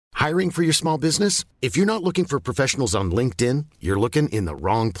Hiring for your small business? If you're not looking for professionals on LinkedIn, you're looking in the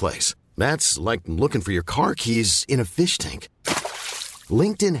wrong place. That's like looking for your car keys in a fish tank.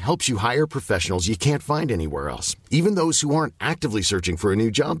 LinkedIn helps you hire professionals you can't find anywhere else, even those who aren't actively searching for a new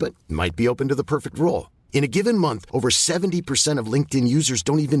job but might be open to the perfect role. In a given month, over 70% of LinkedIn users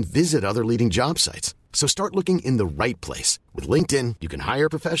don't even visit other leading job sites. So start looking in the right place. With LinkedIn, you can hire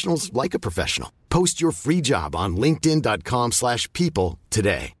professionals like a professional. Post your free job on linkedin.com/people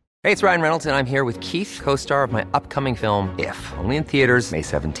today. Hey, it's Ryan Reynolds, and I'm here with Keith, co-star of my upcoming film, If, only in theaters May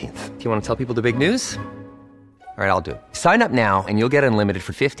 17th. Do you want to tell people the big news? All right, I'll do it. Sign up now and you'll get unlimited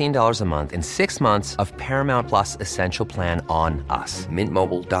for $15 a month and 6 months of Paramount Plus Essential Plan on us.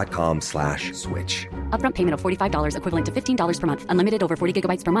 MintMobile.com/switch. Upfront payment of $45 equivalent to $15 per month. Unlimited over 40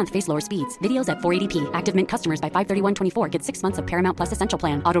 gigabytes per month. Face lower speeds. Videos at 480p. Active Mint customers by 531.24 get 6 months of Paramount Plus Essential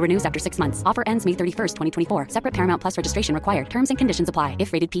Plan. Auto renews after 6 months. Offer ends May 31st, 2024. Separate Paramount Plus registration required. Terms and conditions apply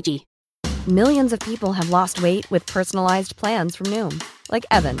if rated PG. Millions of people have lost weight with personalized plans from Noom. Like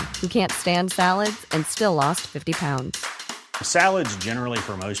Evan, who can't stand salads and still lost 50 pounds. Salads generally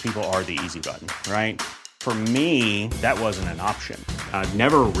for most people are the easy button, right? For me, that wasn't an option. I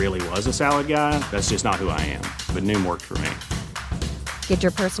never really was a salad guy. That's just not who I am. But Noom worked for me. Get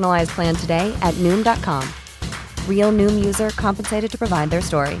your personalized plan today at Noom.com. Real Noom user compensated to provide their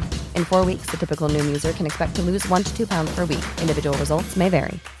story. In 4 weeks, the typical Noom user can expect to lose 1 to 2 pounds per week. Individual results may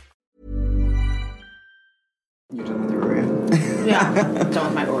vary. You're done with your Oreo? Yeah, done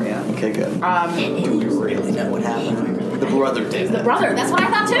with my Oreo. Okay, good. Do we really know what happened? The brother did. The brother, that's what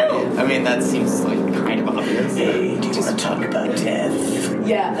I thought too. I mean, that seems like kind of obvious. Hey, do you want to talk about death?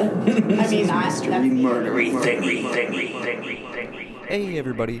 Yeah. I mean, mystery, murdery thingy. Hey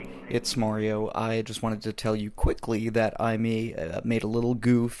everybody, it's Mario. I just wanted to tell you quickly that I made a little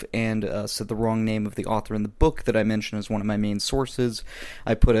goof and said the wrong name of the author in the book that I mentioned as one of my main sources.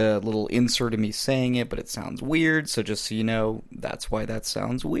 I put a little insert of me saying it, but it sounds weird, so just so you know, that's why that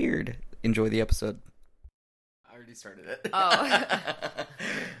sounds weird. Enjoy the episode. I already started it. Oh.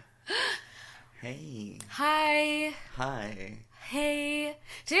 Hey. Hi. Hi. Hey.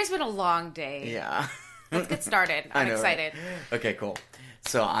 Today's been a long day. Yeah. Let's get started. I'm excited. Right? Okay, cool.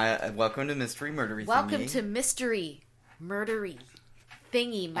 So, welcome to Mystery Murdery Thingy. Welcome to Mystery Murdery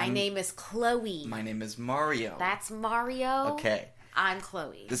Thingy. My name is Chloe. My name is Mario. That's Mario. Okay. I'm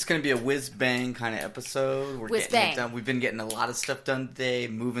Chloe. This is going to be a whiz-bang kind of episode. We're getting it done. We've been getting a lot of stuff done today,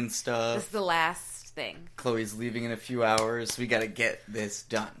 moving stuff. This is the last thing. Chloe's leaving in a few hours, so we got to get this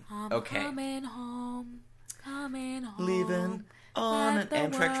done. Okay. Coming home. Leaving on an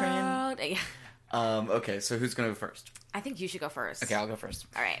Amtrak train. Okay, so who's going to go first? I think you should go first. Okay, I'll go first.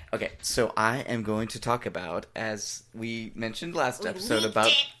 All right. Okay, so I am going to talk about, as we mentioned last episode, about...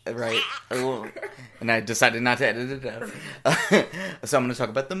 Right. And I decided not to edit it out. So I'm going to talk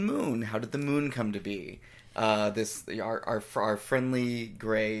about the moon. How did the moon come to be? Our friendly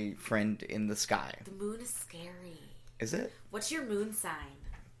gray friend in the sky. The moon is scary. Is it? What's your moon sign?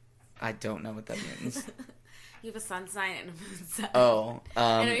 I don't know what that means. You have a sun sign and a moon sign. Oh.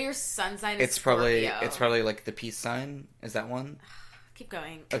 I know your sun sign is Scorpio. It's probably like the peace sign. Is that one? Keep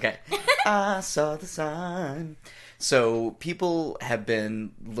going. Okay. I saw the sign. So people have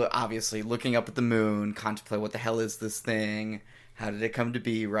been obviously looking up at the moon, contemplate what the hell is this thing? How did it come to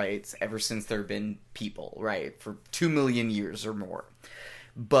be, right? Ever since there have been people, right? For 2 million years or more.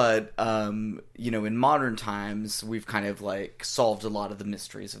 But, in modern times, we've kind of like solved a lot of the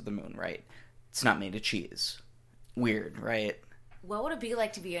mysteries of the moon, right? It's not made of cheese. Weird, right? What would it be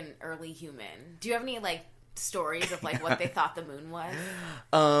like to be an early human? Do you have any, like, stories of, like, what they thought the moon was?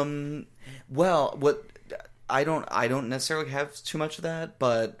 Well, I don't necessarily have too much of that,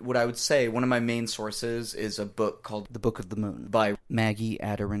 but what I would say, one of my main sources is a book called The Book of the Moon by Maggie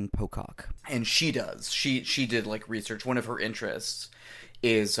Adarin Pocock. And she did, like, research. One of her interests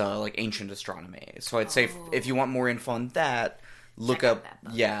is, like, ancient astronomy. So I'd say if you want more info on that, look up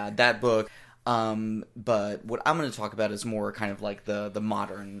that book. But what I'm going to talk about is more kind of like the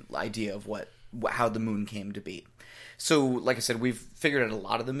modern idea of how the moon came to be. So, like I said, we've figured out a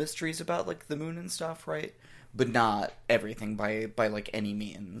lot of the mysteries about like the moon and stuff, right? But not everything by like any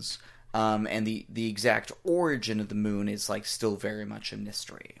means. And the exact origin of the moon is like still very much a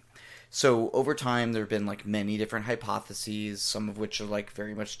mystery. So over time, there have been like many different hypotheses, some of which are like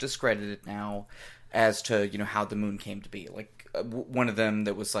very much discredited now, as to how the moon came to be. Like one of them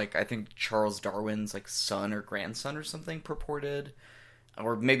that was like I think Charles Darwin's like son or grandson or something purported,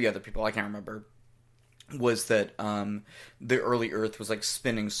 or maybe other people, I can't remember, was that the early Earth was like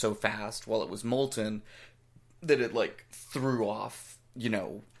spinning so fast while it was molten that it like threw off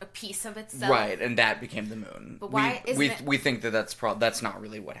a piece of itself. Right, and that became the moon. But why we think that that's not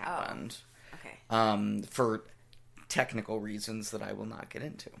really what happened. Oh, okay. For technical reasons that I will not get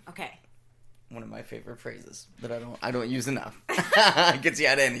into. Okay. One of my favorite phrases that I don't use enough. Gets you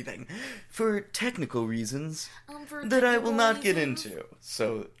out of anything. For technical reasons that I will not get into.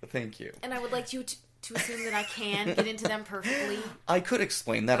 So, thank you. And I would like you to assume that I can get into them perfectly. I could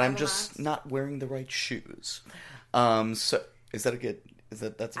explain that. I'm just not wearing the right shoes. So is that a good?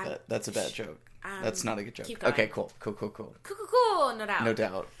 That's a bad joke. That's not a good joke. Keep going. Okay, cool. Cool. No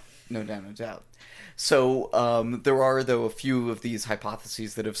doubt. No doubt. So there are, though, a few of these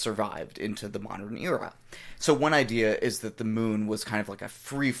hypotheses that have survived into the modern era. So one idea is that the moon was kind of like a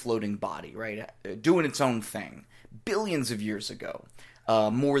free-floating body, right? Doing its own thing. Billions of years ago.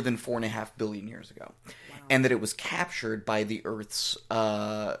 More than 4.5 billion years ago. Wow. And that it was captured by the Earth's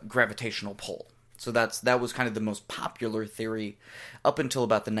gravitational pull. So that was kind of the most popular theory up until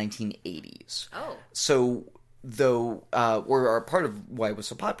about the 1980s. Oh. So... Though, or part of why it was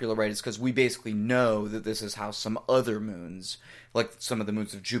so popular, right, is because we basically know that this is how some other moons, like some of the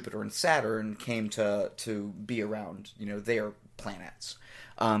moons of Jupiter and Saturn, came to be around, their planets,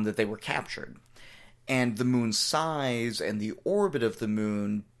 that they were captured. And the moon's size and the orbit of the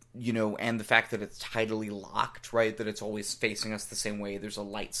moon, and the fact that it's tidally locked, right, that it's always facing us the same way, there's a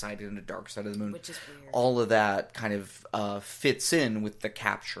light side and a dark side of the moon. Which is weird. All of that kind of fits in with the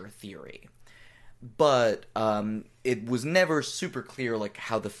capture theory. But it was never super clear, like,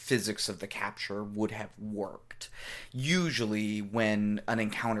 how the physics of the capture would have worked. Usually, when an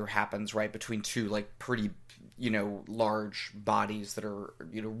encounter happens, right, between two, like, pretty, large bodies that are,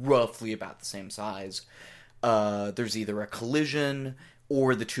 roughly about the same size, there's either a collision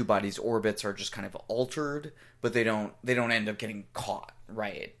or the two bodies' orbits are just kind of altered, but they don't end up getting caught,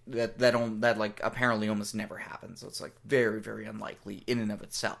 right? That like, apparently almost never happens. So it's, like, very, very unlikely in and of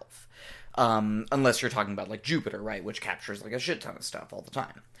itself. Unless you're talking about, like, Jupiter, right, which captures, like, a shit ton of stuff all the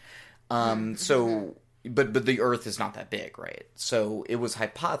time. But the Earth is not that big, right? So it was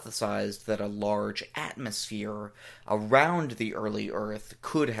hypothesized that a large atmosphere around the early Earth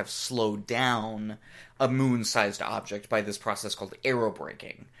could have slowed down a moon-sized object by this process called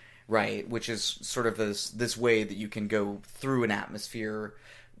aerobraking, right? Which is sort of this way that you can go through an atmosphere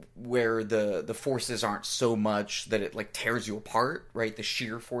where the forces aren't so much that it, like, tears you apart, right? The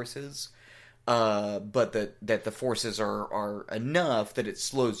shear forces. But that the forces are enough that it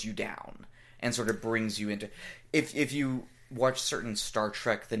slows you down and sort of brings you into... If you watch certain Star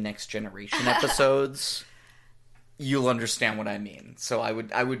Trek The Next Generation episodes, you'll understand what I mean. So I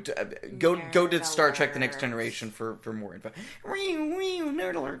would go to Star Trek The Next Generation for more info.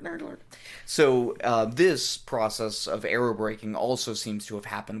 Nerd alert. So this process of aerobraking also seems to have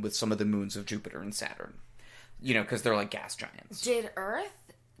happened with some of the moons of Jupiter and Saturn. Because they're like gas giants.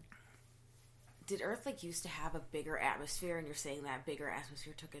 Did Earth like used to have a bigger atmosphere, and you're saying that bigger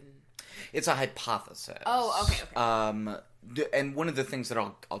atmosphere took in? It's a hypothesis. Oh, okay. And one of the things that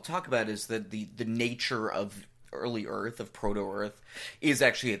I'll talk about is that the nature of early Earth, of proto-Earth, is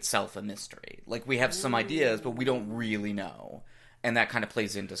actually itself a mystery. Like, we have some ideas, but we don't really know. And that kind of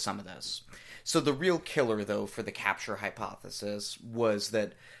plays into some of this. So the real killer, though, for the capture hypothesis was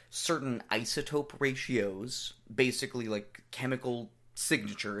that certain isotope ratios, basically like chemical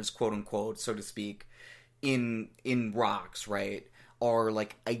signatures, quote-unquote, so to speak, in rocks, right, are,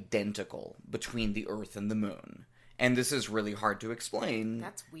 like, identical between the Earth and the Moon. And this is really hard to explain.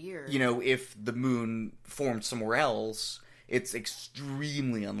 That's weird. If the moon formed somewhere else, it's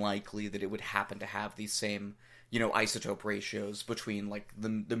extremely unlikely that it would happen to have these same, isotope ratios between, like,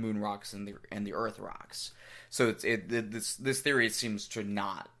 the moon rocks and the Earth rocks. So this theory seems to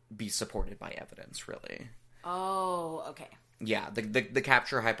not be supported by evidence, really. Oh, okay. Yeah, the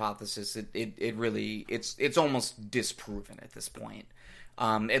capture hypothesis, it really, it's almost disproven at this point.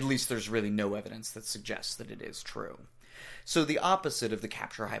 At least there's really no evidence that suggests that it is true. So the opposite of the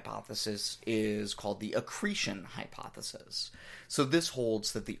capture hypothesis is called the accretion hypothesis. So this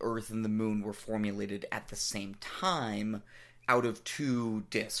holds that the Earth and the Moon were formulated at the same time out of two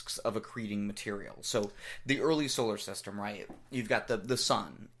disks of accreting material. So the early solar system, right, you've got the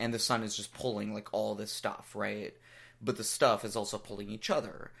sun, and the sun is just pulling, like, all this stuff, right? But the stuff is also pulling each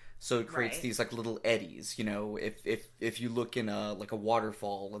other. So it creates these, like, little eddies, if you look in a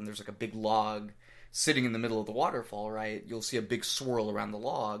waterfall and there's, like, a big log sitting in the middle of the waterfall, right, you'll see a big swirl around the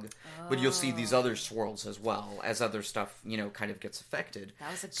log, but you'll see these other swirls as well, as other stuff, kind of gets affected.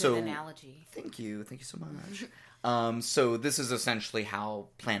 That was a good analogy. Thank you so much. So this is essentially how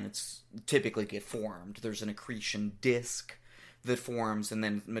planets typically get formed. There's an accretion disk that forms, and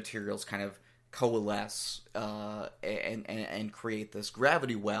then materials kind of coalesce and create this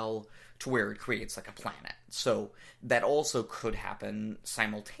gravity well to where it creates like a planet. So that also could happen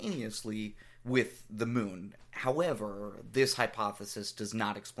simultaneously with the moon. However, this hypothesis does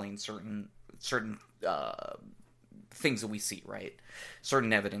not explain certain things that we see, right?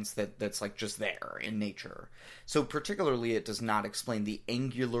 Certain evidence that's like just there in nature. So particularly it does not explain the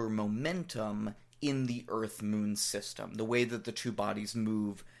angular momentum in the Earth-Moon system, the way that the two bodies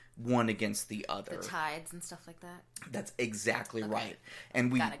move one against the other. The tides and stuff like that? That's exactly right.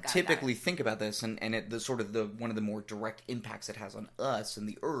 And we typically think about this, and one of the more direct impacts it has on us and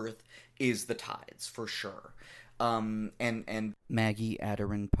the Earth is the tides, for sure. And Maggie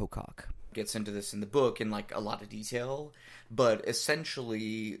Adarin Pocock gets into this in the book in like a lot of detail, but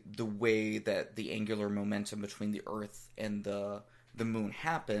essentially the way that the angular momentum between the Earth and the moon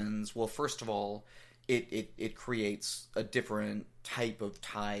happens, well, first of all, it creates a different type of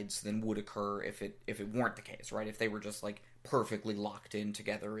tides than would occur if it weren't the case, right? If they were just like perfectly locked in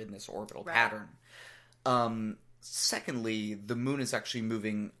together in this orbital pattern. Secondly, the moon is actually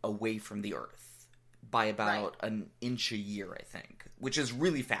moving away from the Earth by about an inch a year, I think, which is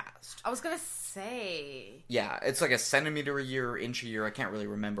really fast. I was gonna say, yeah, it's like a centimeter a year, inch a year. I can't really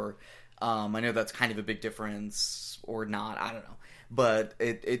remember. I know that's kind of a big difference, or not. I don't know. But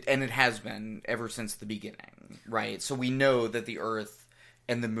it has been ever since the beginning, right? So we know that the Earth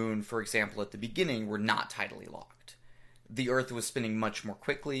and the moon, for example, at the beginning were not tidally locked. The Earth was spinning much more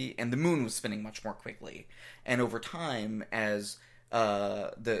quickly, and the moon was spinning much more quickly. And over time, as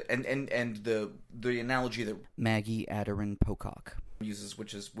the analogy that Maggie Adarin Pocock uses,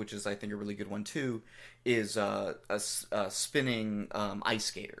 which is I think a really good one too, is spinning ice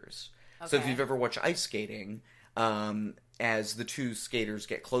skaters. Okay. So if you've ever watched ice skating, as the two skaters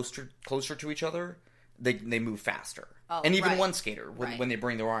get closer to each other, they move faster. Oh, and even one skater, when they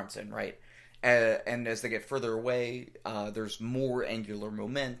bring their arms in, right? And as they get further away, there's more angular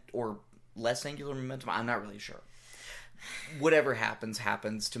momentum, or less angular momentum. I'm not really sure. Whatever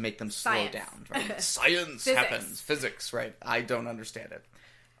happens to make them slow down. Right? Science happens. Physics, right? I don't understand it.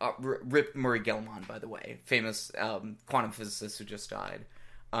 Rip Murray Gell-Mann, by the way. Famous quantum physicist who just died.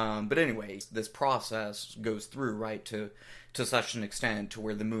 But anyway, this process goes through, right, to such an extent to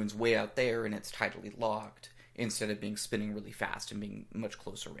where the moon's way out there and it's tidally locked instead of being spinning really fast and being much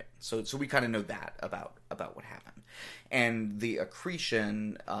closer in. So we kind of know that about what happened. And the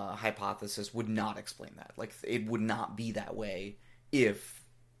accretion hypothesis would not explain that. Like, it would not be that way if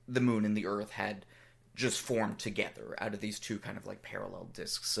the moon and the Earth had just formed together out of these two kind of like parallel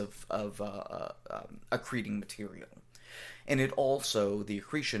disks of accreting material. And it also, the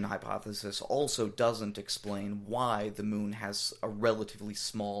accretion hypothesis also doesn't explain why the moon has a relatively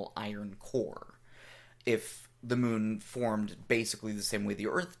small iron core. If the moon formed basically the same way the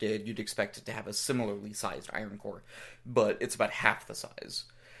Earth did, you'd expect it to have a similarly sized iron core, but it's about half the size.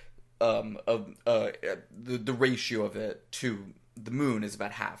 The ratio of it to the moon is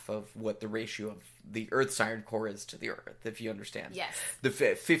about half of what the ratio of the Earth's iron core is to the Earth, if you understand. Yes. The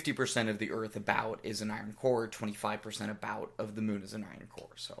 50% of the Earth about is an iron core, 25% about of the moon is an iron core.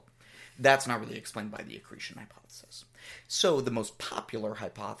 So that's not really explained by the accretion hypothesis. So the most popular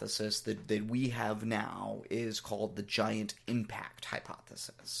hypothesis that we have now is called the giant impact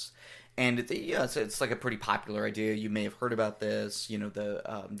hypothesis. And it's like a pretty popular idea. You may have heard about this. You know,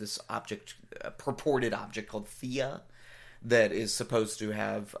 this object, purported object called Theia, that is supposed to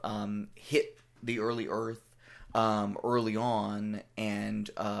have hit the early Earth early on, and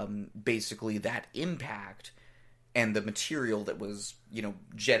basically that impact and the material that was,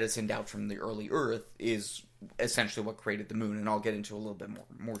 jettisoned out from the early Earth is essentially what created the moon. And I'll get into a little bit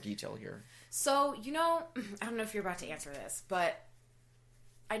more detail here. So, I don't know if you're about to answer this, but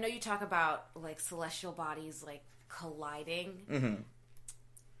I know you talk about, like, celestial bodies, like, colliding. Mm-hmm.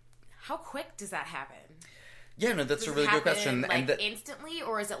 How quick does that happen? Yeah, no, that's a really good question. Like, instantly,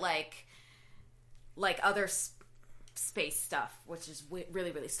 or is it like other space stuff, which is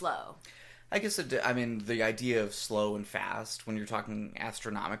really, really slow? I guess the idea of slow and fast, when you're talking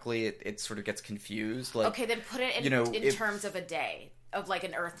astronomically, it sort of gets confused. Like, okay, then put it in terms of a day, of like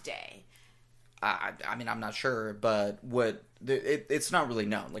an Earth day. I'm not sure, but it's not really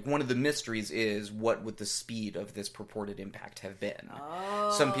known. Like, one of the mysteries is what would the speed of this purported impact have been.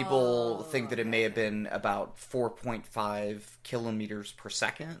 Oh, some people think that it may have been about 4.5 kilometers per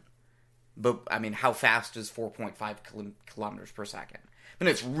second. But, how fast is 4.5 kilometers per second? And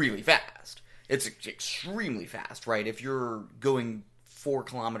it's really fast. It's extremely fast, right? If you're going 4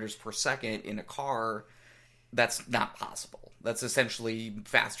 kilometers per second in a car, that's not possible. That's essentially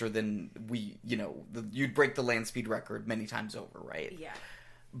faster than you'd break the land speed record many times over, right? Yeah.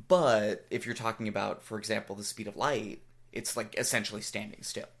 But if you're talking about, for example, the speed of light, it's like essentially standing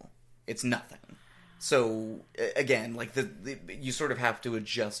still. It's nothing. So again, like you sort of have to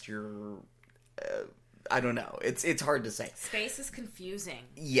adjust your. I don't know. It's hard to say. Space is confusing.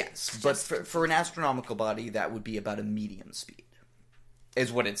 Yes, but for an astronomical body, that would be about a medium speed,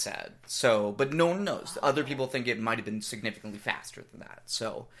 is what it said. So, but no one knows. Other people think it might have been significantly faster than that.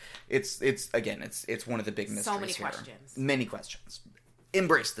 So, it's one of the big mysteries. So many here. questions. Many questions.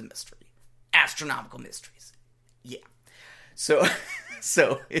 Embrace the mystery. Astronomical mysteries. Yeah. So.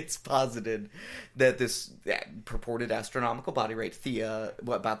 So it's posited that this purported astronomical body, right, Theia,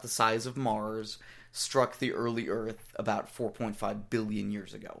 about the size of Mars, struck the early Earth about 4.5 billion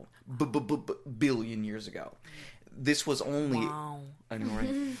years ago. Billion years ago. This was only, I know,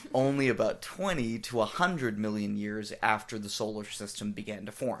 right? Only about 20 to 100 million years after the solar system began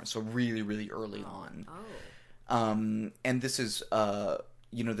to form. So really, really early on. And this is,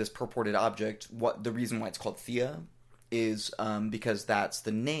 this purported object. The reason why it's called Theia is because that's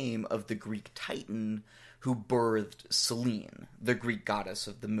the name of the Greek Titan who birthed Selene, the Greek goddess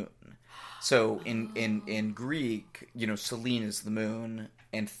of the moon. So in Greek, Selene is the moon,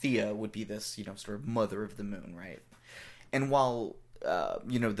 and Theia would be this, sort of mother of the moon, right? And while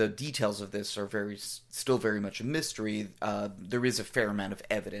the details of this are still very much a mystery, there is a fair amount of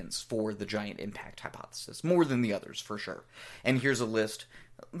evidence for the giant impact hypothesis, more than the others for sure. And here's a list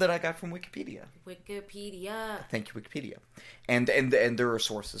that I got from Wikipedia. Thank you, Wikipedia. And there are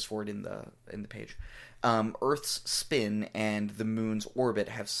sources for it in the page. Earth's spin and the moon's orbit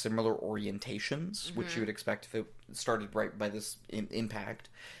have similar orientations, which you would expect if it started right by this impact.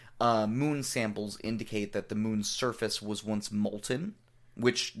 Moon samples indicate that the moon's surface was once molten,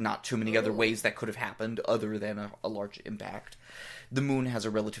 which not too many other ways that could have happened other than a large impact. The moon has a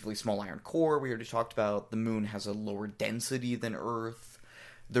relatively small iron core, we already talked about. The moon has a lower density than Earth.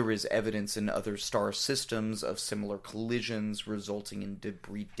 There is evidence in other star systems of similar collisions resulting in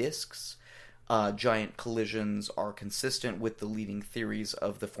debris disks. Giant collisions are consistent with the leading theories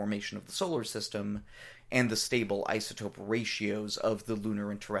of the formation of the solar system, and the stable isotope ratios of the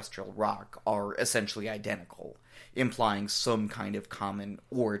lunar and terrestrial rock are essentially identical, implying some kind of common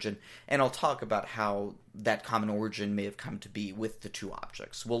origin. And I'll talk about how that common origin may have come to be with the two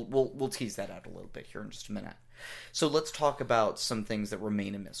objects. We'll tease that out a little bit here in just a minute. So let's talk about some things that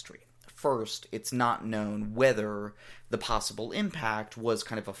remain a mystery. First, it's not known whether the possible impact was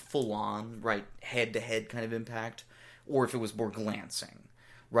kind of a full-on, right, head-to-head kind of impact, or if it was more glancing,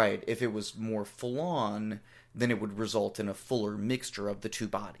 right? If it was more full-on, then it would result in a fuller mixture of the two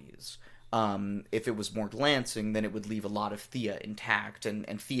bodies. If it was more glancing, then it would leave a lot of Theia intact, and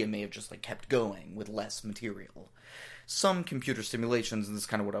Theia may have just kept going with less material. Some computer simulations, and this is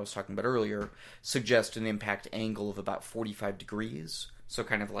kind of what I was talking about earlier, suggest an impact angle of about 45 degrees. So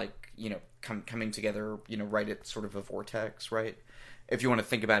kind of coming together, right at sort of a vortex, right? If you want to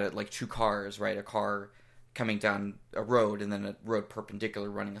think about it like two cars, right? A car coming down a road and then a road perpendicular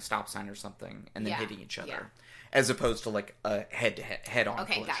running a stop sign or something and then hitting each other. As opposed to a head-on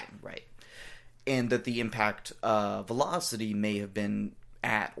collision, right? And that the impact velocity may have been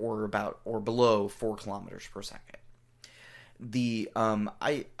at or about or below 4 kilometers per second. The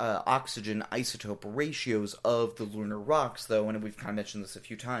oxygen isotope ratios of the lunar rocks, though, and we've kind of mentioned this a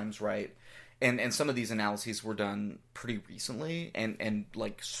few times, right? And some of these analyses were done pretty recently and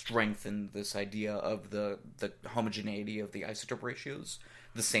strengthened this idea of the homogeneity of the isotope ratios,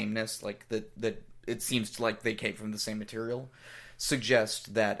 the sameness, that it seems like they came from the same material,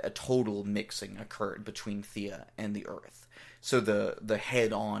 suggest that a total mixing occurred between Theia and the Earth. So the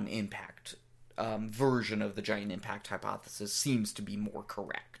head-on impact version of the giant impact hypothesis seems to be more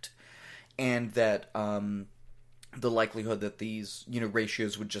correct, and that the likelihood that these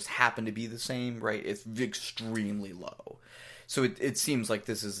ratios would just happen to be the same, right, is extremely low. So it seems like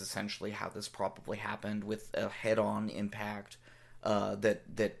this is essentially how this probably happened, with a head-on impact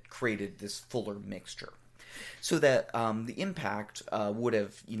that created this fuller mixture. So that the impact would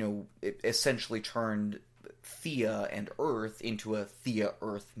have essentially turned Theia and Earth into a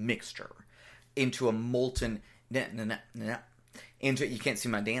Theia-Earth mixture. Into a molten into you can't see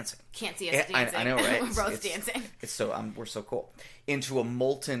my dancing. Can't see us dancing. I know, right? We're both dancing. It's so we're so cool. Into a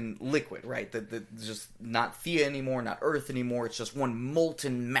molten liquid, right? That just not Theia anymore, not Earth anymore. It's just one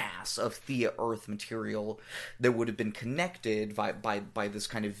molten mass of Theia Earth material that would have been connected by this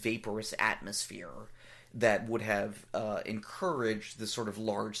kind of vaporous atmosphere that would have encouraged this sort of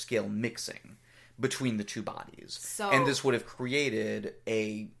large scale mixing between the two bodies. And this would have created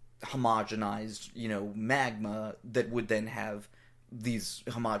a homogenized, magma that would then have these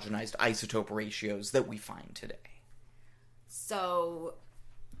homogenized isotope ratios that we find today. So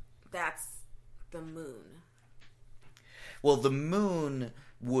that's the moon? Well, the moon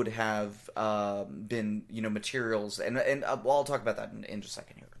would have been, materials, and I'll talk about that in just a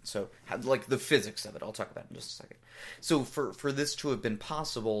second here. So, like the physics of it, I'll talk about in just a second. So, for this to have been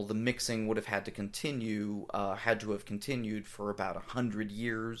possible, the mixing would have had to have continued for about 100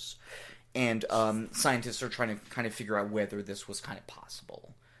 years, and scientists are trying to kind of figure out whether this was kind of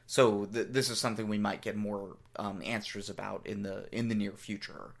possible. So, this is something we might get more answers about in the near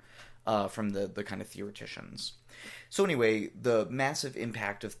future from the kind of theoreticians. So anyway, the massive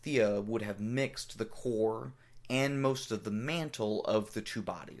impact of Theia would have mixed the core and most of the mantle of the two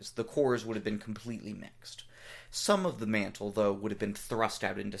bodies. The cores would have been completely mixed. Some of the mantle, though, would have been thrust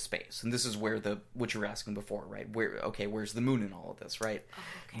out into space. And this is where what you were asking before, right? Where's the moon in all of this, right? Oh,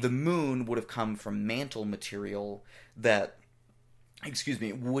 okay. The moon would have come from mantle material that,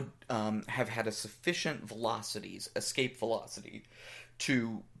 would have had a sufficient escape velocity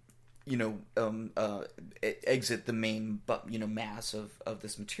to exit the main, mass of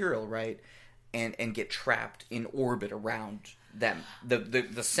this material, right, and get trapped in orbit around that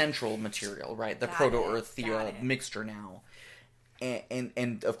the central material, right, the Proto-Earth Theia mixture now,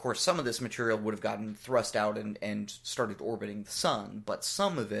 and of course some of this material would have gotten thrust out and started orbiting the sun, but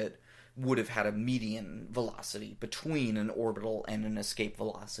some of it would have had a median velocity between an orbital and an escape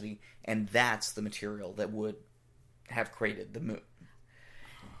velocity, and that's the material that would have created the moon.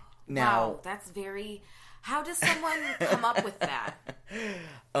 Now, wow, that's very... How does someone come up with that?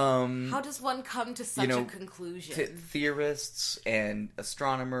 How does one come to such a conclusion? Theorists and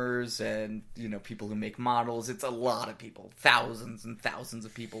astronomers and, people who make models, it's a lot of people. Thousands and thousands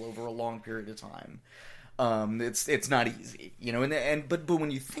of people over a long period of time. It's not easy, but when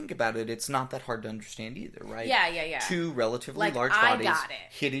you think about it, it's not that hard to understand either, right? Yeah. Two relatively large bodies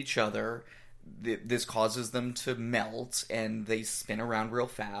hit each other. This causes them to melt, and they spin around real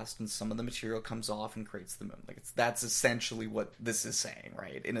fast, and some of the material comes off and creates the moon. That's essentially what this is saying,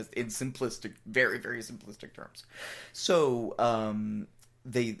 right? In simplistic, very, very simplistic terms. So,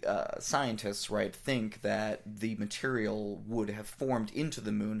 scientists, right, think that the material would have formed into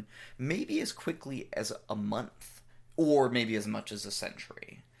the moon maybe as quickly as a month, or maybe as much as a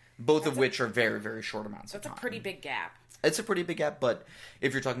century. Both of which are very, very short amounts of time. That's a pretty big gap. It's a pretty big gap, but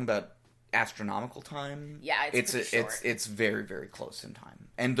if you're talking about astronomical time, it's very, very close in time,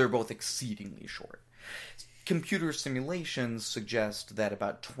 and they're both exceedingly short. Computer simulations suggest that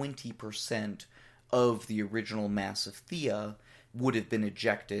about 20% of the original mass of Theia would have been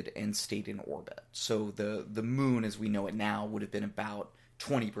ejected and stayed in orbit. So the moon, as we know it now, would have been about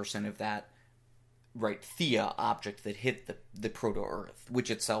 20% of that, right, Theia object that hit the Proto-Earth,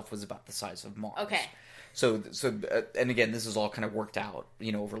 which itself was about the size of Mars. Okay. So, and again, this is all kind of worked out,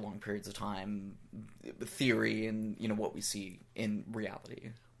 over long periods of time, theory and, what we see in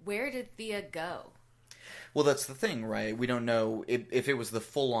reality. Where did Theia go? Well, that's the thing, right? We don't know if it was the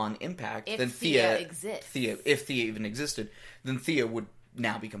full-on impact. If then Theia exists. If Theia even existed, then Theia would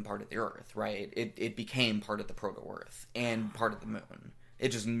now become part of the Earth, right? It became part of the Proto-Earth and part of the moon. It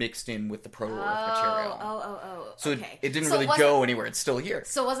just mixed in with the Proto-Earth material. Oh. So okay. it didn't really go anywhere. It's still here.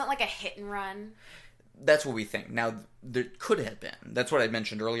 So it wasn't like a hit and run? That's what we think. Now, there could have been. That's what I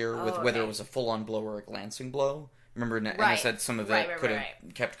mentioned earlier with whether it was a full-on blow or a glancing blow. Remember, and I said some of it could have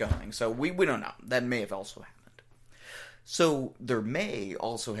kept going. So we don't know. That may have also happened. So there may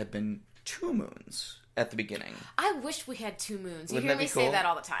also have been two moons at the beginning. I wish we had two moons. You Wouldn't hear that me be cool? say that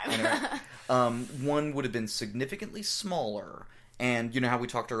all the time. Anyway, one would have been significantly smaller. And you know how we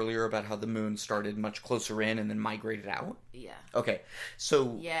talked earlier about how the moon started much closer in and then migrated out? Yeah. Okay.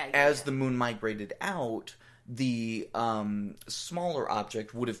 So as the moon migrated out, the smaller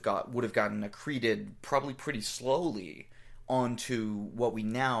object would have gotten accreted probably pretty slowly onto what we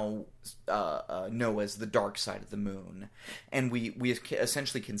now know as the dark side of the moon. And we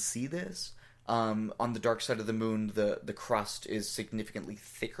essentially can see this. On the dark side of the moon, the crust is significantly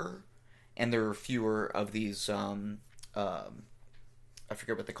thicker, and there are fewer of these... I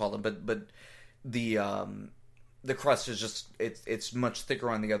forget what they call them, but the crust is just it's much thicker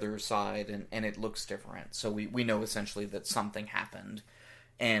on the other side, and it looks different. So we know essentially that something happened,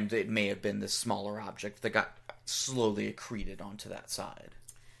 and it may have been this smaller object that got slowly accreted onto that side.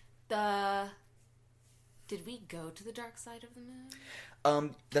 Did we go to the dark side of the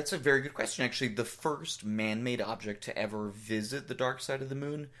moon? That's a very good question. Actually, the first man-made object to ever visit the dark side of the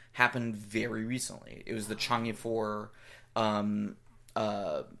moon happened very recently. It was the Chang'e 4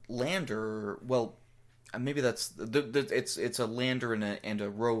 lander. Well, maybe that's it's a lander and a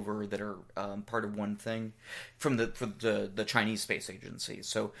rover that are part of one thing for the Chinese Space Agency.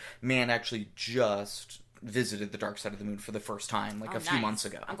 So man actually just visited the dark side of the moon for the first time, like a few months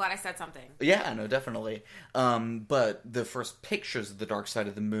ago. I'm glad I said something. Yeah, no, definitely. But the first pictures of the dark side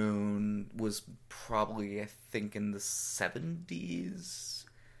of the moon was probably, I think, in the 70s,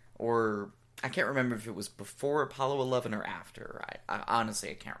 or I can't remember if it was before Apollo 11 or after. I honestly,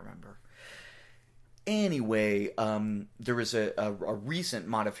 I can't remember. Anyway, there is a recent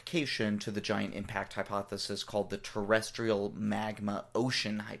modification to the giant impact hypothesis called the terrestrial magma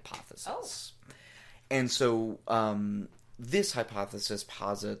ocean hypothesis. Oh. And so this hypothesis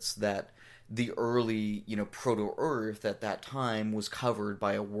posits that the early, proto-Earth at that time was covered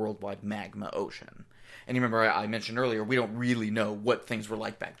by a worldwide magma ocean. And you remember I mentioned earlier, we don't really know what things were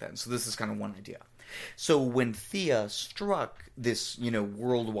like back then, so this is kind of one idea. So when Theia struck this,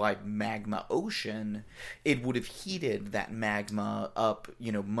 worldwide magma ocean, it would have heated that magma up,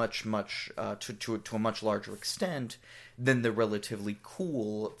 much to a much larger extent than the relatively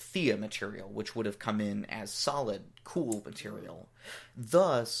cool Theia material, which would have come in as solid, cool material.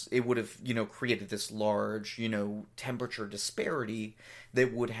 Thus, it would have, created this large, temperature disparity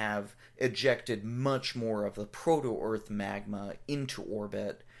that would have ejected much more of the proto-Earth magma into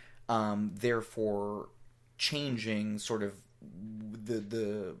orbit, therefore changing sort of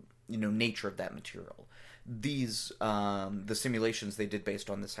the nature of that material. These the simulations they did based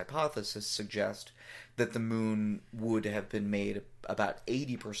on this hypothesis suggest that the moon would have been made about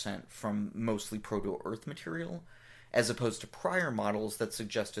 80% from mostly proto-Earth material, as opposed to prior models that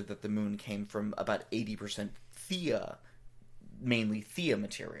suggested that the moon came from about 80% Theia, mainly Theia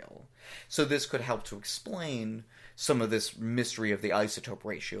material. So this could help to explain some of this mystery of the isotope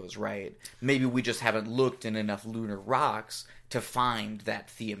ratios, right? Maybe we just haven't looked in enough lunar rocks to find that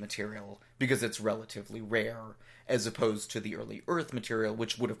Theia material because it's relatively rare, as opposed to the early Earth material,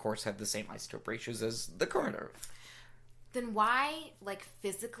 which would, of course, have the same isotope ratios as the current Earth. Then why,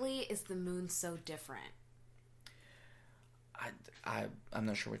 physically, is the moon so different? I'm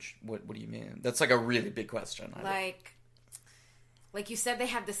not sure what do you mean? That's, a really big question. Like you said, they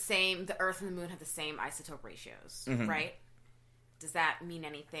have the Earth and the moon have the same isotope ratios, right? Does that mean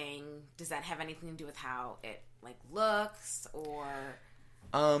anything? Does that have anything to do with how it, looks, or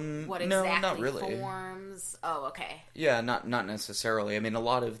what exactly no, not really. forms? Oh, okay. Yeah, not necessarily. I mean, a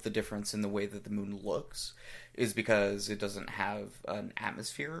lot of the difference in the way that the moon looks is because it doesn't have an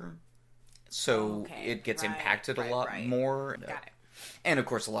atmosphere, so it gets impacted a lot more. Got it. And, of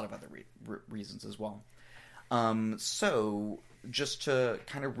course, a lot of other reasons as well. So, just to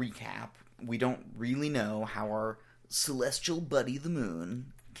kind of recap, we don't really know how our celestial buddy, the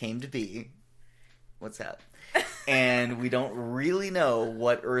moon, came to be. What's that? And we don't really know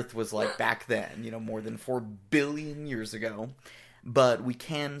what Earth was like back then, more than 4 billion years ago. But we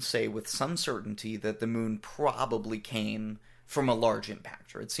can say with some certainty that the moon probably came from a large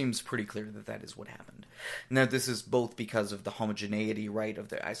impactor. It seems pretty clear that that is what happened. Now, this is both because of the homogeneity, right, of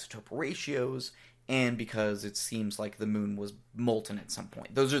the isotope ratios, and because it seems like the moon was molten at some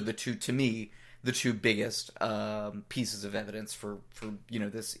point. Those are the two biggest pieces of evidence for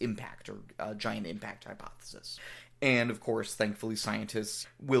this impact or giant impact hypothesis. And of course, thankfully, scientists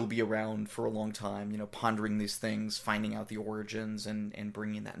will be around for a long time, pondering these things, finding out the origins, and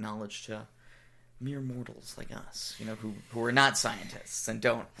bringing that knowledge to mere mortals like us, who are not scientists and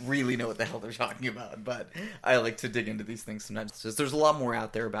don't really know what the hell they're talking about. But I like to dig into these things sometimes. There's a lot more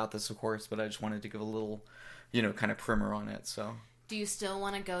out there about this, of course, but I just wanted to give a little, kind of primer on it. So, do you still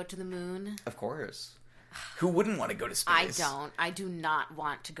want to go to the moon? Of course. Who wouldn't want to go to space? I don't. I do not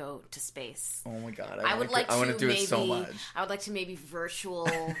want to go to space. Oh my god! I would like to do it so much. I would like to maybe virtual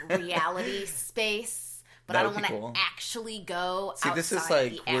reality space. But I don't want to actually go outside. See, this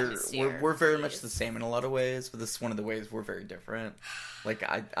is we're very much the same in a lot of ways, but this is one of the ways we're very different.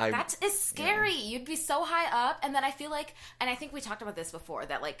 That is scary. You'd be so high up, and then I feel like, and I think we talked about this before,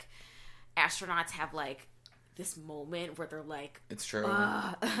 that astronauts have this moment where they're like, it's true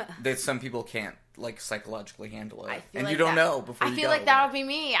that some people can't psychologically handle it, and like you don't know before. I feel like that would be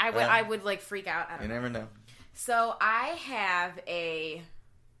me. I would freak out. You never know. So I have a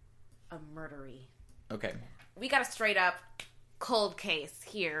murdery. Okay. We got a straight up cold case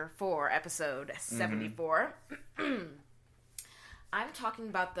here for episode 74. I'm talking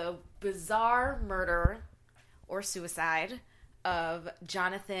about the bizarre murder or suicide of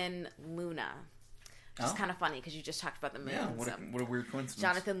Jonathan Luna. Which is kind of funny because you just talked about the moon. Yeah, what a weird coincidence.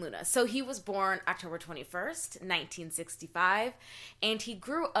 Jonathan Luna. So he was born October 21st, 1965, and he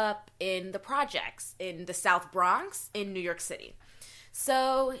grew up in the projects in the South Bronx in New York City.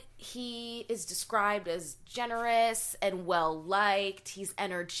 So he is described as generous and well-liked. He's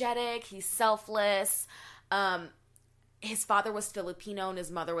energetic. He's selfless. his father was Filipino and his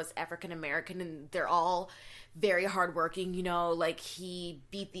mother was African American, and they're all very hardworking. You know, like he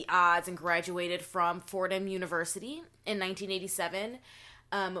beat the odds and graduated from Fordham University in 1987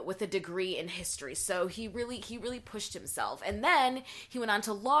 with a degree in history. So he really pushed himself. And then he went on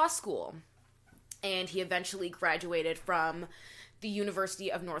to law school, and he eventually graduated from the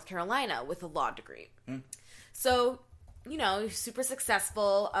University of North Carolina with a law degree. So, you know, super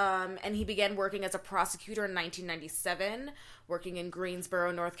successful, and he began working as a prosecutor in 1997, working in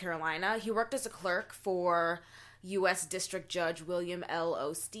Greensboro, North Carolina. He worked as a clerk for U.S. District Judge William L.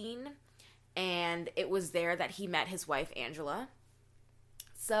 Osteen, and it was there that he met his wife, Angela.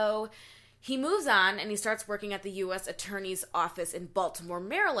 So he moves on, and he starts working at the U.S. Attorney's Office in Baltimore,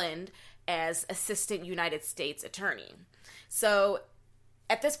 Maryland, as Assistant United States Attorney. So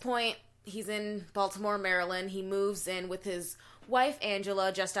at this point, he's in Baltimore, Maryland. He moves in with his wife,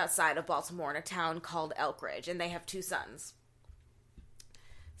 Angela, just outside of Baltimore in a town called Elkridge, and they have 2 sons.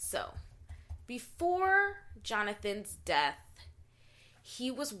 So, before Jonathan's death, he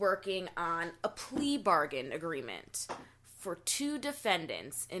was working on a plea bargain agreement for 2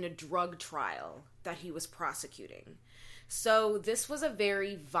 defendants in a drug trial that he was prosecuting. So, this was a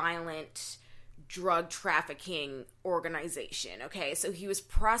very violent drug trafficking organization, okay? So he was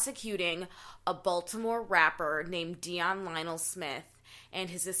prosecuting a Baltimore rapper named Dion Lionel Smith and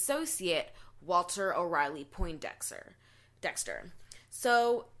his associate, Walter O'Reilly Poindexter.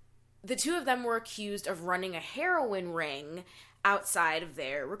 So the 2 of them were accused of running a heroin ring outside of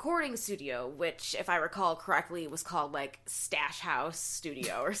their recording studio, which, if I recall correctly, was called, like, Stash House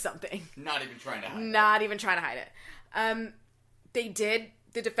Studio or something. Not even trying to hide it.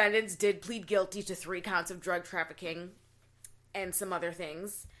 The defendants did plead guilty to 3 counts of drug trafficking and some other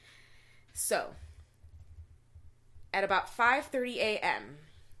things. So, at about 5:30 a.m.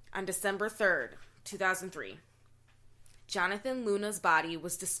 on December 3rd, 2003, Jonathan Luna's body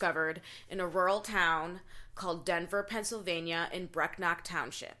was discovered in a rural town called Denver, Pennsylvania, in Brecknock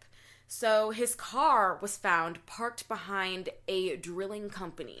Township. So his car was found parked behind a drilling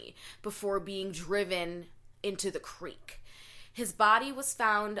company before being driven into the creek. His body was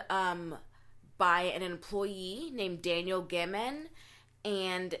found by an employee named Daniel Gammon,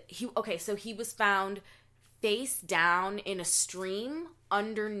 and he was found face down in a stream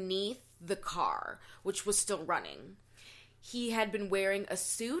underneath the car, which was still running. He had been wearing a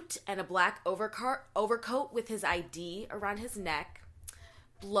suit and a black overcoat with his ID around his neck.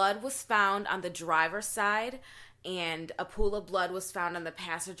 Blood was found on the driver's side, and a pool of blood was found on the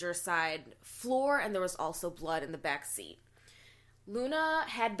passenger side floor, and there was also blood in the back seat. Luna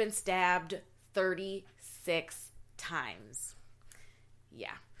had been stabbed 36 times.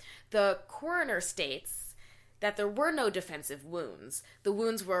 Yeah. The coroner states that there were no defensive wounds. The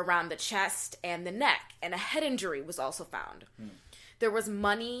wounds were around the chest and the neck, and a head injury was also found. There was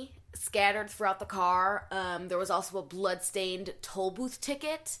money scattered throughout the car. There was also a blood-stained toll booth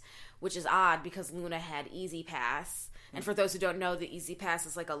ticket, which is odd because Luna had Easy Pass. And for those who don't know, the Easy Pass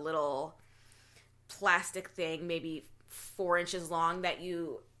is like a little plastic thing, maybe 4 inches long, that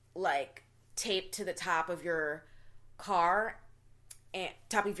you like tape to the top of your car and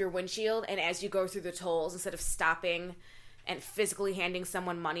top of your windshield, and as you go through the tolls, instead of stopping and physically handing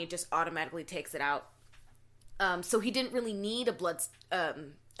someone money, it just automatically takes it out. So he didn't really need a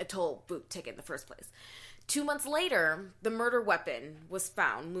toll booth ticket in the first place. 2 months later, the murder weapon was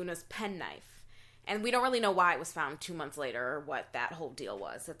found, Luna's penknife, and we don't really know why it was found 2 months later or what that whole deal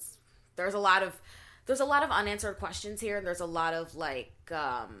was. There's a lot of unanswered questions here, and there's a lot of, like,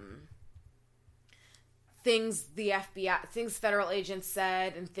 things the FBI, things federal agents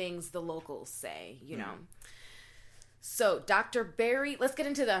said, and things the locals say, you know. So, Dr. Barry, let's get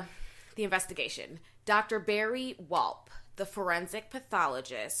into the investigation. Dr. Barry Walp, the forensic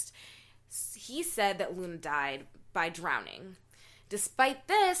pathologist, he said that Luna died by drowning. Despite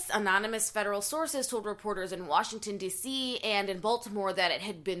this, anonymous federal sources told reporters in Washington, D.C. and in Baltimore that it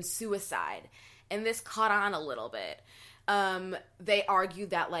had been suicide. And this caught on a little bit. They argued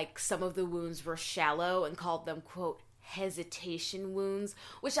that, like, some of the wounds were shallow and called them, quote, hesitation wounds,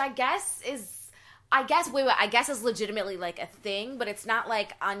 which I guess is legitimately, like, a thing, but it's not,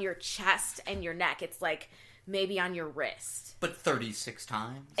 like, on your chest and your neck. It's, like, maybe on your wrist. But 36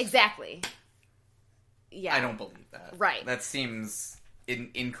 times? Exactly. Yeah. I don't believe that. Right. That seems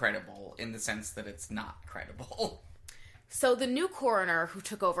incredible in the sense that it's not credible. So the new coroner who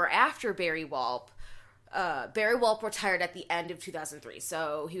took over after Barry Walp retired at the end of 2003.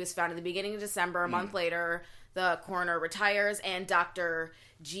 So he was found in the beginning of December. A month later, the coroner retires, and Dr.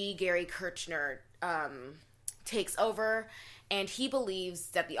 G. Gary Kirchner takes over, and he believes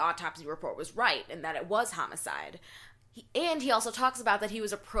that the autopsy report was right and that it was homicide. He also talks about that he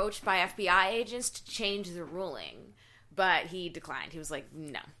was approached by FBI agents to change the ruling, but he declined. He was like,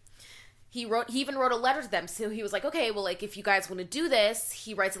 no. He even wrote a letter to them. So he was like, okay, well, like, if you guys want to do this,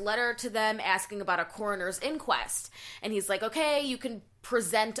 he writes a letter to them asking about a coroner's inquest. And he's like, okay, you can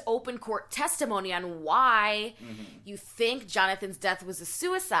present open court testimony on why you think Jonathan's death was a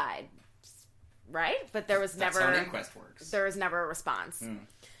suicide. Right? But there was never... That's how an inquest works. There was never a response.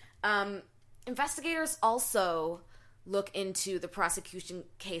 Investigators also look into the prosecution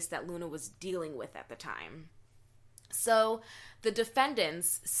case that Luna was dealing with at the time. So the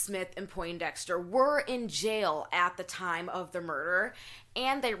defendants, Smith and Poindexter, were in jail at the time of the murder,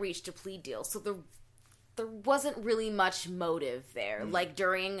 and they reached a plea deal. So there wasn't really much motive there. Like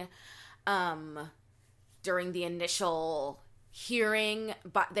during the initial hearing,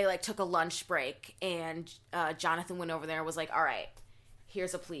 but they like took a lunch break, and Jonathan went over there and was like, all right,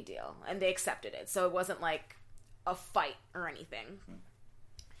 here's a plea deal, and they accepted it. So it wasn't like a fight or anything.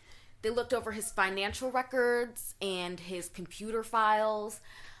 They looked over his financial records and his computer files.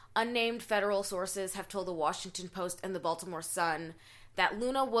 Unnamed federal sources have told the Washington Post and the Baltimore Sun that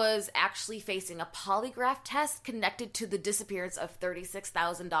Luna was actually facing a polygraph test connected to the disappearance of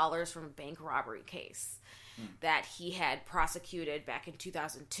 $36,000 from a bank robbery case that he had prosecuted back in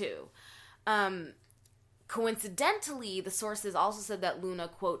 2002. Coincidentally, the sources also said that Luna,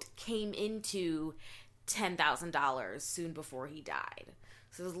 quote, came into $10,000 soon before he died.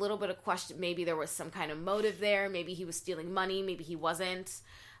 So there's a little bit of question. Maybe there was some kind of motive there. Maybe he was stealing money. Maybe he wasn't.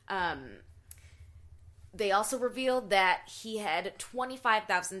 They also revealed that he had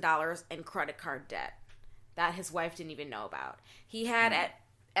 $25,000 in credit card debt that his wife didn't even know about. He had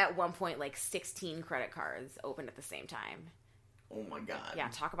at one point like 16 credit cards open at the same time. Oh my God. Yeah,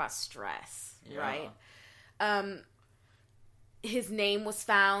 talk about stress, right? His name was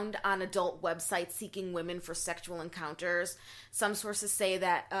found on adult websites seeking women for sexual encounters. Some sources say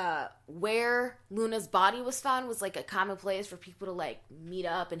that where Luna's body was found was like a common place for people to like meet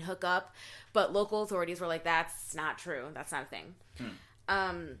up and hook up. But local authorities were like, that's not true. That's not a thing.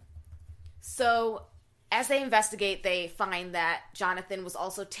 So as they investigate, they find that Jonathan was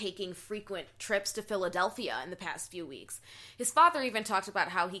also taking frequent trips to Philadelphia in the past few weeks. His father even talked about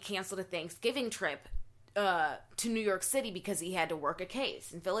how he canceled a Thanksgiving trip to New York City because he had to work a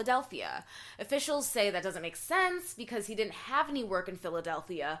case in Philadelphia. Officials say that doesn't make sense because he didn't have any work in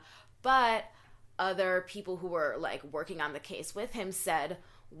Philadelphia, but other people who were like working on the case with him said,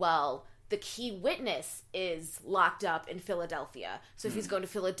 well, the key witness is locked up in Philadelphia. So if he's going to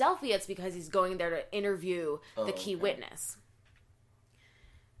Philadelphia, it's because he's going there to interview the key witness.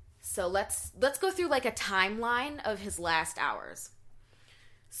 So let's go through like a timeline of his last hours.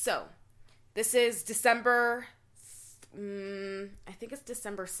 So this is December, I think it's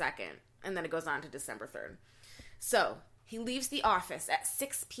December 2nd, and then it goes on to December 3rd. So he leaves the office at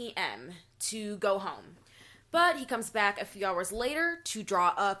 6 p.m. to go home. But he comes back a few hours later to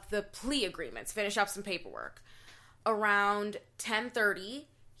draw up the plea agreements, finish up some paperwork. Around 10:30,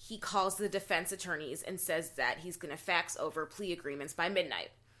 he calls the defense attorneys and says that he's going to fax over plea agreements by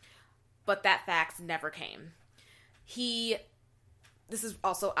midnight. But that fax never came. This is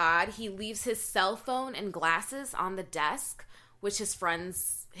also odd. He leaves his cell phone and glasses on the desk, which his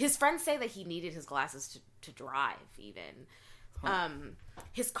friends say that he needed his glasses to drive even.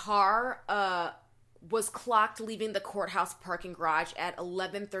 His car was clocked leaving the courthouse parking garage at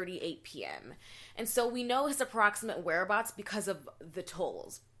 11:38 p.m. And so we know his approximate whereabouts because of the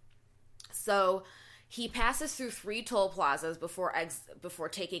tolls. So he passes through 3 toll plazas before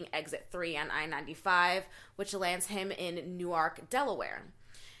taking exit 3 on I-95, which lands him in Newark, Delaware.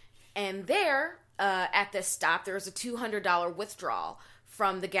 And there, at this stop, there is a $200 withdrawal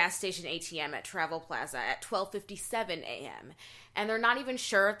from the gas station ATM at Travel Plaza at 12:57 a.m. And they're not even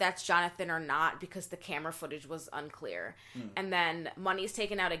sure if that's Jonathan or not because the camera footage was unclear. And then money is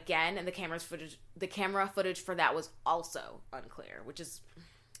taken out again, and the camera footage for that was also unclear, which is...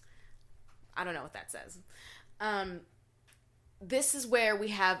 I don't know what that says. This is where we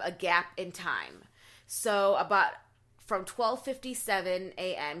have a gap in time. So about from 12:57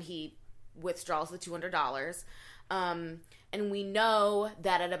 a.m. he withdraws the $200. And we know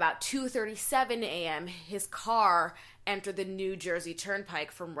that at about 2:37 a.m. his car entered the New Jersey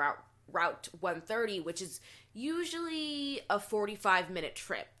Turnpike from Route 130, which is usually a 45-minute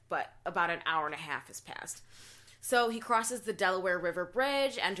trip, but about an hour and a half has passed. So he crosses the Delaware River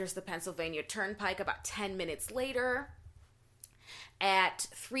Bridge, enters the Pennsylvania Turnpike about 10 minutes later. At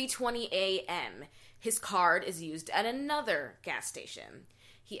 3:20 a.m., his card is used at another gas station.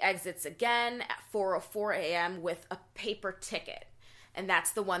 He exits again at 4:04 a.m. with a paper ticket, and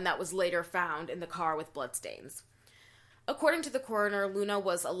that's the one that was later found in the car with bloodstains. According to the coroner, Luna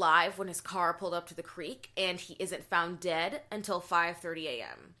was alive when his car pulled up to the creek, and he isn't found dead until 5:30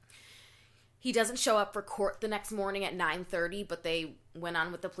 a.m. He doesn't show up for court the next morning at 9:30, but they went on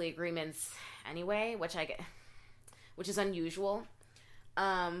with the plea agreements anyway, which is unusual.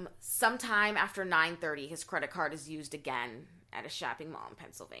 Sometime after 9:30, his credit card is used again at a shopping mall in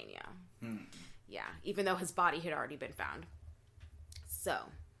Pennsylvania. Yeah, even though his body had already been found. So,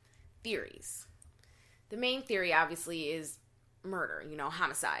 theories. The main theory, obviously, is murder,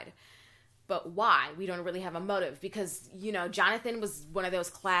 homicide. But why? We don't really have a motive because, Jonathan was one of those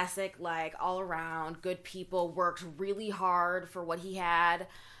classic, all-around good people, worked really hard for what he had.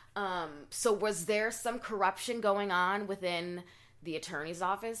 So was there some corruption going on within the attorney's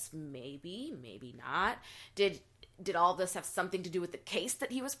office? Maybe, maybe not. Did all this have something to do with the case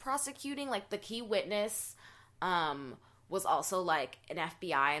that he was prosecuting? The key witness was also, an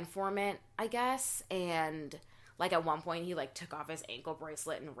FBI informant, I guess. And, at one point, he, took off his ankle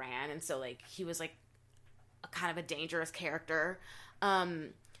bracelet and ran. And so, he was, a kind of a dangerous character.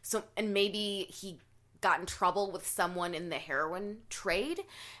 And maybe he got in trouble with someone in the heroin trade.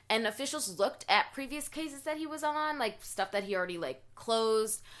 And officials looked at previous cases that he was on, stuff that he already,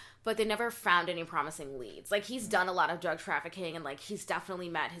 closed. But they never found any promising leads. He's done a lot of drug trafficking, and, he's definitely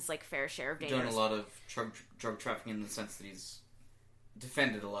met his, fair share of dangers. Done a lot of drug trafficking in the sense that he's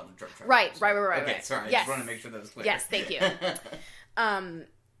defended a lot of drug trafficking. Right. Okay, sorry. Yes. I just want to make sure that was clear. Yes, thank you. And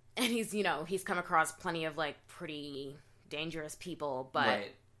he's come across plenty of, pretty dangerous people, but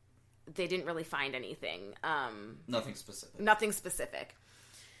they didn't really find anything. Nothing specific. Nothing specific.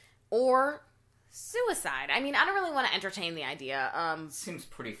 Or suicide. I mean, I don't really want to entertain the idea. Seems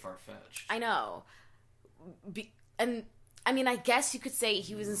pretty far-fetched. I know. I guess you could say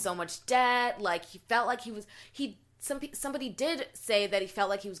he was in so much debt. He felt like he was... Somebody did say that he felt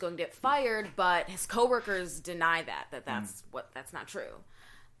like he was going to get fired, but his coworkers deny that's not true.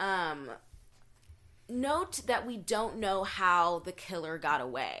 Note that we don't know how the killer got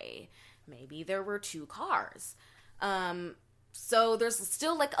away. Maybe there were two cars. So there's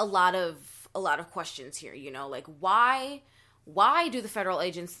still a lot of questions here, why do the federal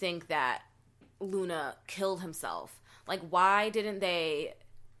agents think that Luna killed himself? Why didn't they...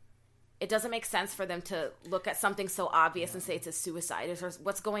 It doesn't make sense for them to look at something so obvious and say it's a suicide.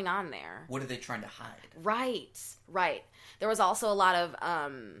 What's going on there? What are they trying to hide? Right. There was also a lot of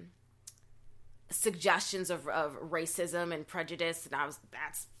suggestions of racism and prejudice, and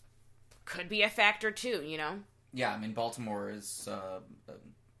that's could be a factor too, Yeah, Baltimore is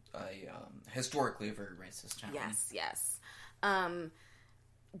historically a very racist town. Yes.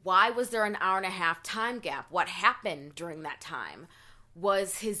 Why was there an hour-and-a-half time gap? What happened during that time? Why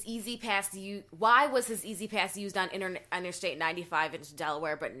was his Easy Pass used on Interstate 95 into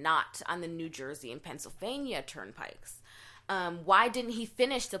Delaware, but not on the New Jersey and Pennsylvania turnpikes? Why didn't he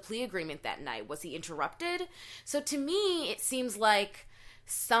finish the plea agreement that night? Was he interrupted? So to me, it seems like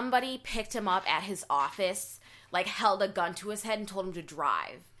somebody picked him up at his office, held a gun to his head and told him to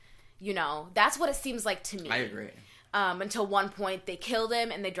drive. That's what it seems like to me. I agree. Until one point, they killed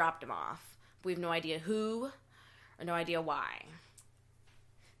him and they dropped him off. We have no idea who or no idea why.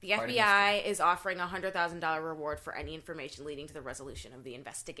 The FBI is offering a $100,000 reward for any information leading to the resolution of the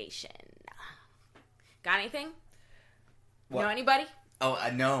investigation. Got anything? What? Know anybody? Oh,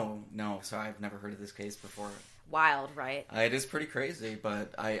 no. Sorry, I've never heard of this case before. Wild, right? It is pretty crazy,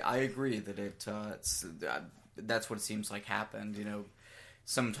 but I agree that that's what it seems like happened.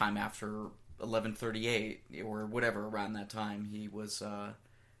 Sometime after 11:38 or whatever around that time, he was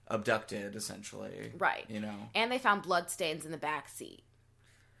abducted, essentially. Right. And they found blood stains in the back seat.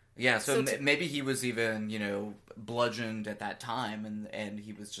 Yeah, so maybe he was even, bludgeoned at that time, and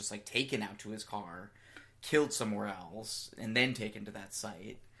he was just, taken out to his car, killed somewhere else, and then taken to that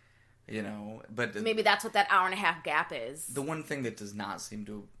site, but... Maybe that's what that hour-and-a-half gap is. The one thing that does not seem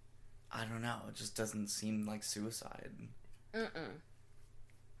to... I don't know, it just doesn't seem like suicide. I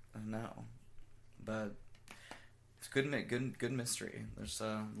don't know. But it's good mystery. There's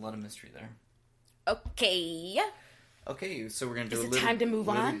a lot of mystery there. Okay, so we're gonna do time to move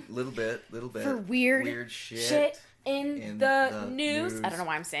on? Little bit for weird shit in the news. I don't know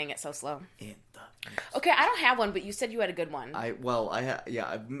why I'm saying it so slow. In the news. Okay, I don't have one, but you said you had a good one. I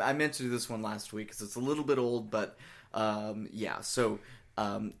meant to do this one last week because it's a little bit old, but So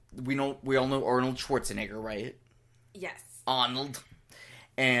we all know Arnold Schwarzenegger, right? Yes. Arnold.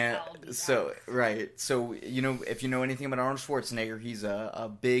 And so, right. So, if you know anything about Arnold Schwarzenegger, he's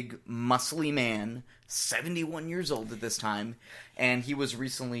a big, muscly man, 71 years old at this time. And he was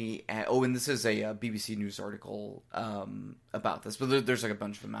recently and this is a BBC News article about this, but there's like a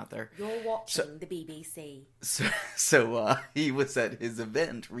bunch of them out there. You're watching the BBC. So he was at his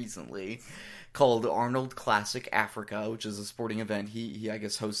event recently called Arnold Classic Africa, which is a sporting event he I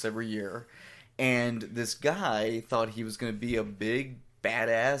guess, hosts every year. And this guy thought he was going to be a big,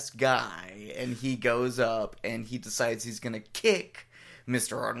 badass guy, and he goes up and he decides he's gonna kick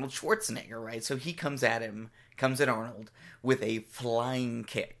Mr. Arnold Schwarzenegger, right? So he comes at Arnold with a flying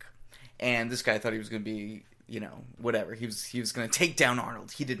kick, and this guy thought he was gonna be, whatever. He was gonna take down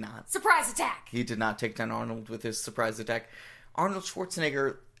Arnold. He did not. Surprise attack! He did not take down Arnold with his surprise attack. Arnold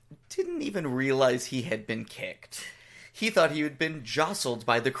Schwarzenegger didn't even realize he had been kicked. He thought he had been jostled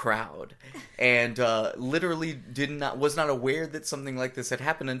by the crowd, and literally was not aware that something like this had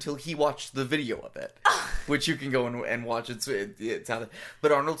happened until he watched the video of it, which you can go and watch. It's out there.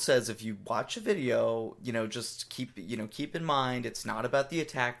 But Arnold says if you watch a video, just keep in mind it's not about the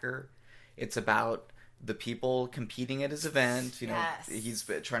attacker, it's about the people competing at his event. He's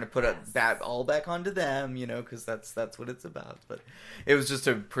trying to put that all back onto them, because that's what it's about. But it was just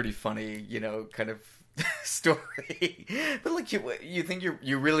a pretty funny, kind of story. But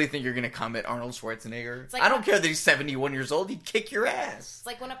you really think you're gonna come at Arnold Schwarzenegger? Like I don't care that he's 71 years old. He'd kick your ass. It's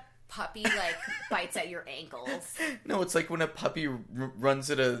like when a puppy bites at your ankles. No, it's like when a puppy runs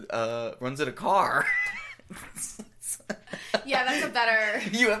at a car. Yeah, that's a better.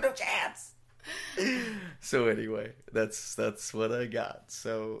 You have no chance. So anyway, that's what I got.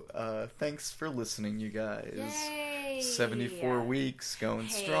 So thanks for listening, you guys. Yay! 74 weeks going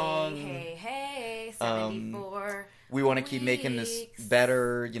strong. Hey, 74. We want to keep making this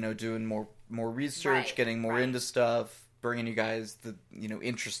better, doing more research, Right, getting more into stuff, bringing you guys the,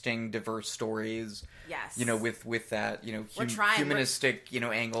 interesting, diverse stories. Yes. With that, We're trying. humanistic,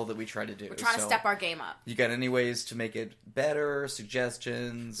 angle that we try to do. We're trying to step our game up. You got any ways to make it better?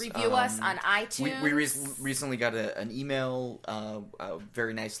 Suggestions? Review us on iTunes. We recently got an email. A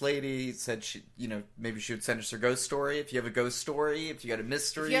very nice lady said she, maybe she would send us her ghost story. If you have a ghost story, if you got a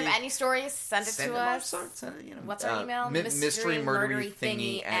mystery, if you have any stories, send it to us. What's our email?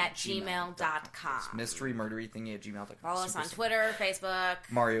 mysterymurderythingy@gmail.com. mysterymurderythingy@gmail.com. Follow us on Twitter, Facebook.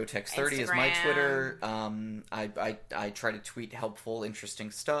 Mario Tex 30 is my Instagram. Twitter. I try to tweet helpful,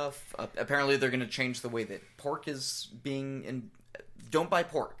 interesting stuff. Apparently, they're going to change the way that pork is being. Don't buy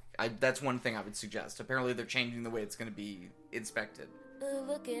pork. That's one thing I would suggest. Apparently, they're changing the way it's going to be inspected.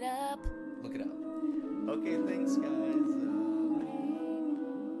 Look it up. Look it up. Okay, thanks, guys.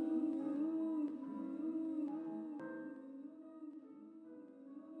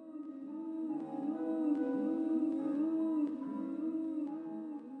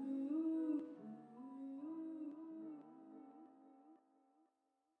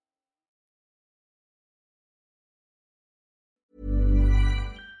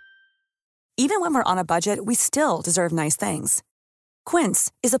 Even when we're on a budget, we still deserve nice things.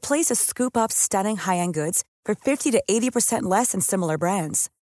 Quince is a place to scoop up stunning high-end goods for 50 to 80% less than similar brands.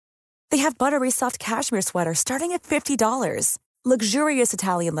 They have buttery soft cashmere sweaters starting at $50, luxurious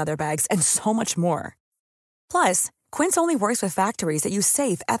Italian leather bags, and so much more. Plus, Quince only works with factories that use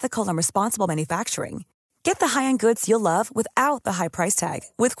safe, ethical, and responsible manufacturing. Get the high-end goods you'll love without the high price tag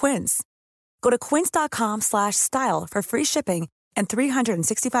with Quince. Go to quince.com/style for free shipping and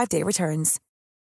 365-day returns.